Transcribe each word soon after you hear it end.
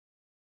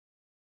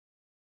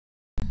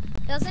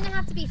Doesn't it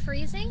have to be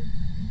freezing?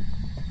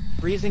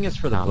 Freezing is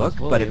for the Thomas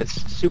book, but if Williams.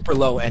 it's super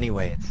low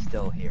anyway, it's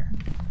still here.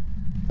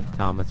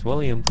 Thomas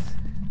Williams.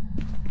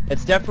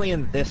 It's definitely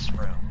in this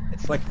room.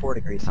 It's like 4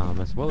 degrees.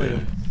 Thomas Yeah.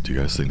 Williams. Do you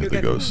guys think that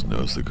the ghost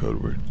knows the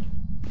code word?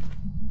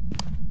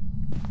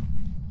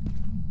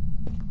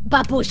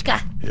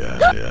 Babushka.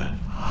 Yeah, yeah.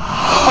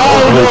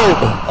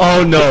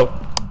 Oh no!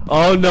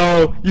 Oh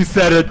no! You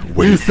said it!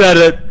 You said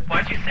it!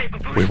 Why'd you say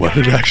babushka? Wait, why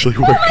did it actually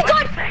work? Oh my god!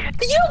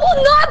 You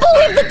will not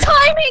believe the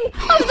timing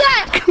of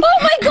that! Oh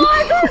my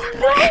god! There's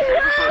no way!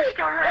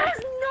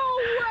 There's no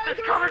way!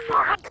 It's coming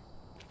for us.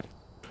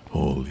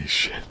 Holy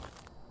shit.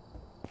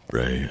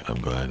 Ray, I'm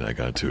glad I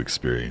got to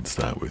experience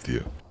that with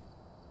you.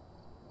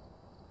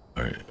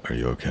 Alright, are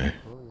you okay?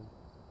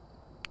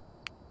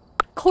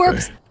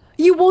 Corpse, Ray.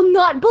 you will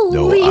not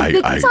believe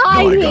the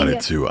timing! No, I got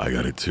it too. I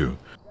got it too.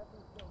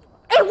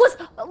 It was,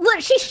 look,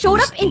 she showed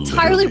It was up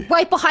entirely literally-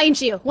 right behind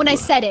you when I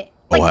said it.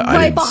 Oh, Like, I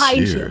right didn't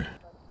behind see you. her.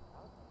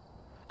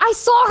 I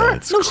saw her!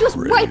 That's No, she was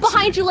right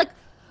behind crazy. you, like...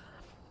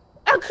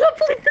 I can't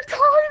believe the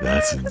timing!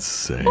 That's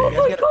insane. Oh You guys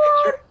my get a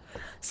god! picture?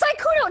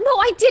 Saikudo! No,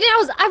 I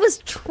didn't! I was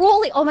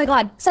trolling! Oh my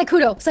god!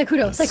 Saikudo!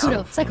 That's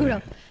so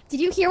funny. Did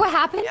you hear what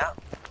happened? Yeah.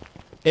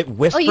 It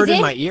whispered did?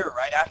 in my ear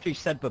right after you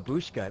said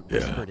babushka. It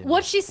whispered in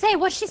What'd she say?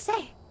 What'd she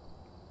say?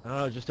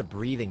 Oh, just a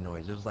breathing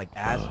noise. It was like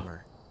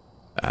asthma.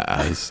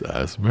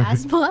 Asthma?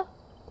 Asthma?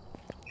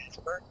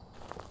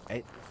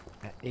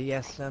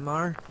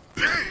 ASMR?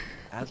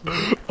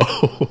 Asthma?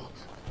 Oh.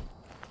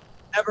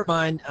 Never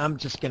mind. I'm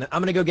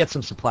gonna go get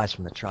some supplies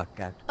from the truck,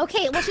 guys.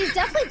 Okay, well she's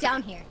definitely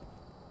down here.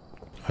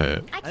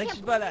 I I think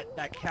she's by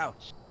that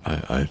couch.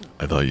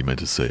 thought you meant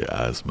to say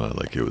asthma,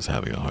 like it was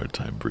having a hard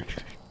time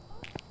breathing.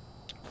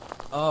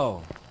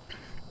 Oh.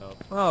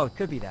 Oh, it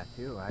could be that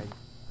too.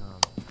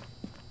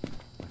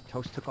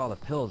 Toast took all the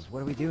pills. What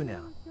do we do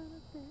now?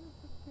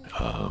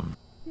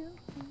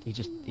 He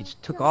just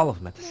took all of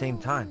them at the same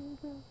time.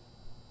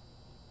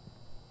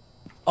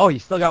 Oh, you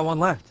still got one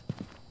left.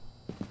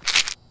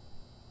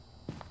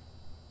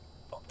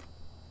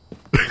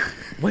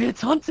 Wait,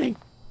 it's hunting.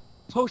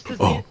 Toast is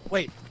Oh.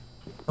 wait.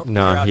 Oh, you're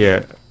No, out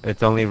here.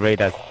 It's only Ray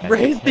that's...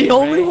 Ray's the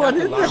only Ray one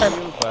has in alarmed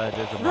there. you, but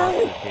there's a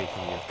monster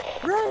chasing you.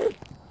 Ray!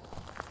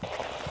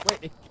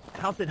 Wait,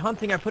 how's it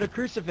hunting? I put a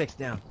crucifix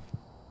down.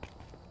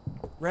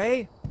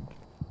 Ray?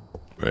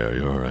 Ray, are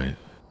you alright?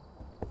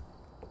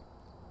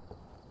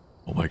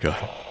 Oh my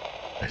god.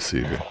 I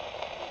see her.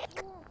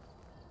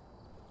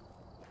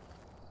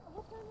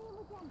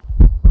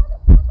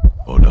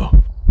 Oh no.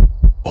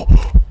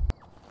 Oh.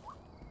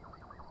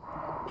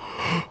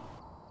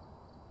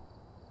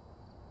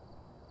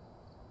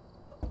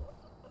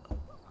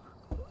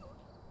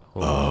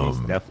 Oh, he's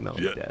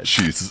definitely Yeah, dead.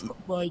 she's... Oh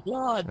my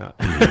god. Yeah.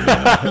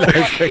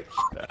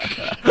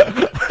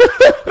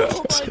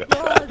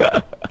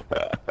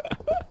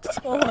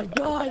 Oh my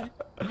god.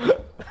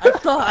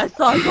 I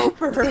saw it go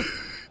for her.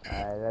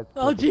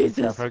 Oh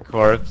Jesus. Her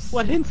corpse.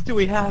 What hints do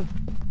we have?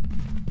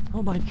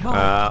 Oh my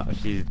god.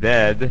 She's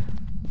dead.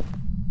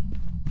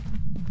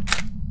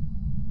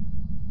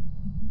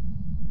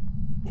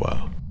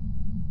 Wow.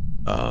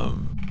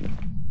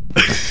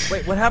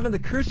 Wait, what happened to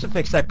the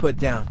crucifix I put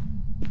down?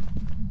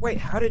 Wait,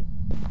 how did...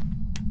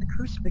 The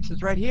crucifix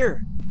is right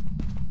here.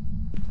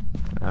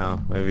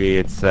 Oh, maybe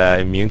it's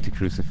immune to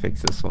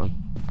crucifix, this one.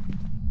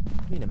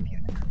 I mean, immune.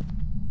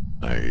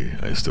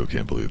 I still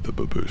can't believe the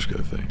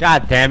babushka thing.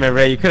 God damn it,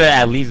 Ray. You could have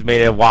at least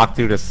made it walk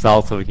through the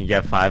cell so we can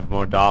get $5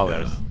 more.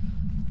 Yeah.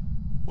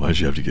 Why'd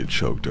you have to get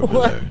choked over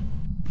What? there?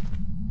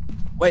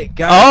 Wait,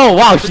 guys. Oh,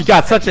 wow. She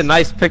got such a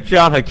nice picture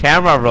on her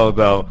camera roll,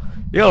 though.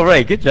 Yo,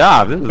 Ray, good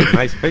job. This is a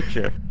nice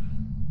picture.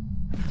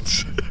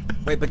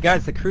 Wait, but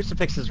guys, the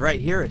crucifix is right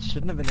here. It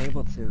shouldn't have been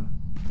able to...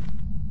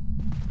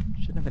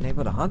 Shouldn't have been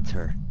able to hunt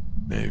her.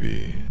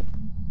 Maybe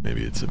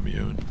it's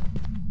immune.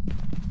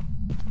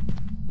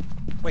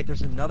 Wait,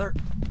 there's another...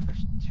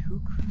 There's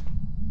two...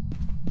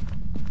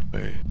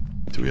 Wait,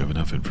 do we have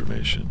enough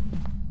information?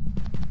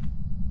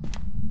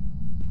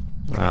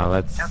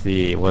 Let's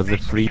see. Was it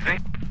free?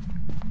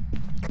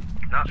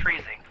 Not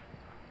freezing.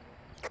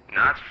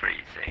 Not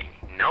freezing.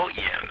 No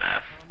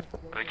EMF.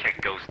 Let me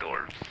check ghost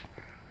orbs.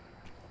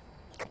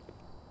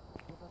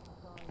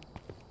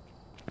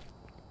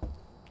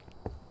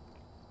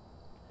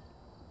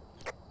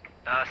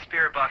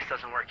 Spirit box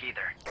doesn't work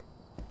either.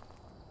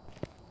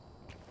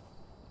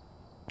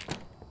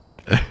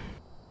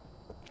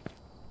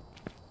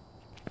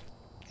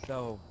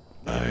 So,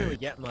 we didn't really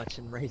get much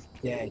in Ray's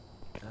day.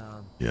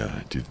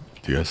 Yeah, do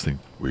you guys think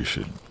we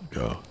should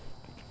go?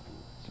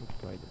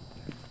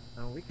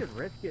 We could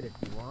risk it if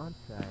you want.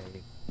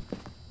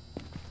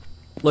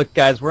 Look,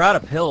 guys, we're out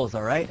of pills,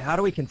 alright? How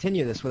do we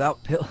continue this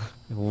without pills?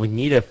 We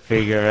need to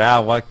figure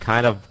out what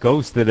kind of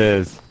ghost it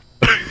is.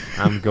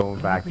 I'm going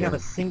back We in. have a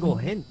single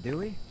hint, do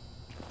we?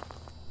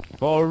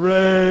 For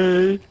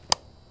Ray!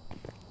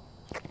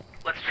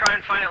 Let's try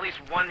and find at least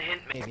one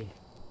hint, Maybe.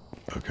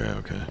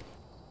 Okay.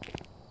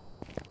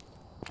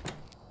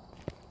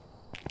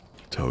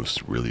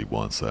 Toast really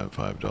wants that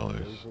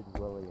 $5.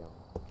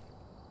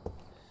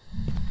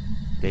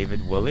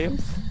 David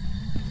Williams?